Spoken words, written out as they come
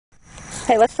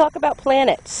Hey, let's talk about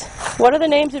planets. What are the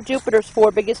names of Jupiter's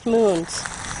 4 biggest moons?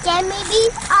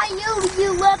 Ganymedes, Io,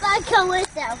 Europa,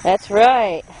 Calypso. That's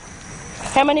right.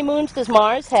 How many moons does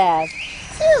Mars have?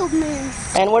 2 moons.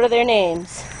 And what are their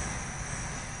names?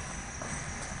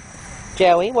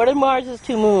 Joey, what are Mars's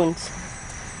 2 moons?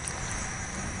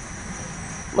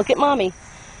 Look at Mommy.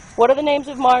 What are the names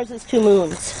of Mars's 2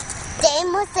 moons?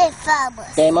 Deimos and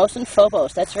Phobos. Deimos and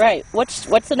Phobos, that's right. What's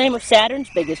the name of Saturn's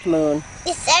biggest moon?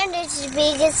 Saturn's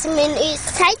biggest moon is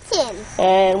Titan.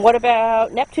 And what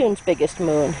about Neptune's biggest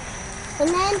moon?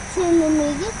 And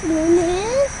Neptune's biggest moon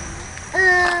is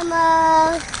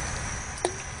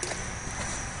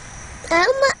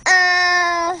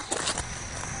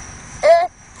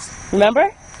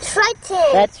Remember?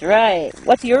 Triton. That's right.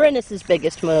 What's Uranus's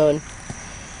biggest moon?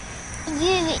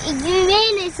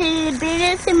 Uranus is the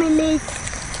biggest moon is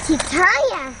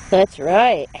Titania. That's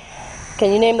right.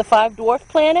 Can you name the 5 dwarf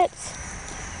planets?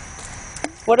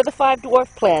 What are the 5 dwarf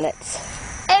planets?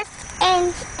 Earth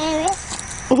and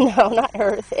Eris. No, not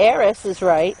Earth. Eris is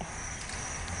right.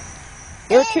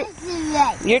 Eris is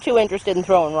right. You're too interested in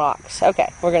throwing rocks.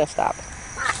 Okay, we're going to stop.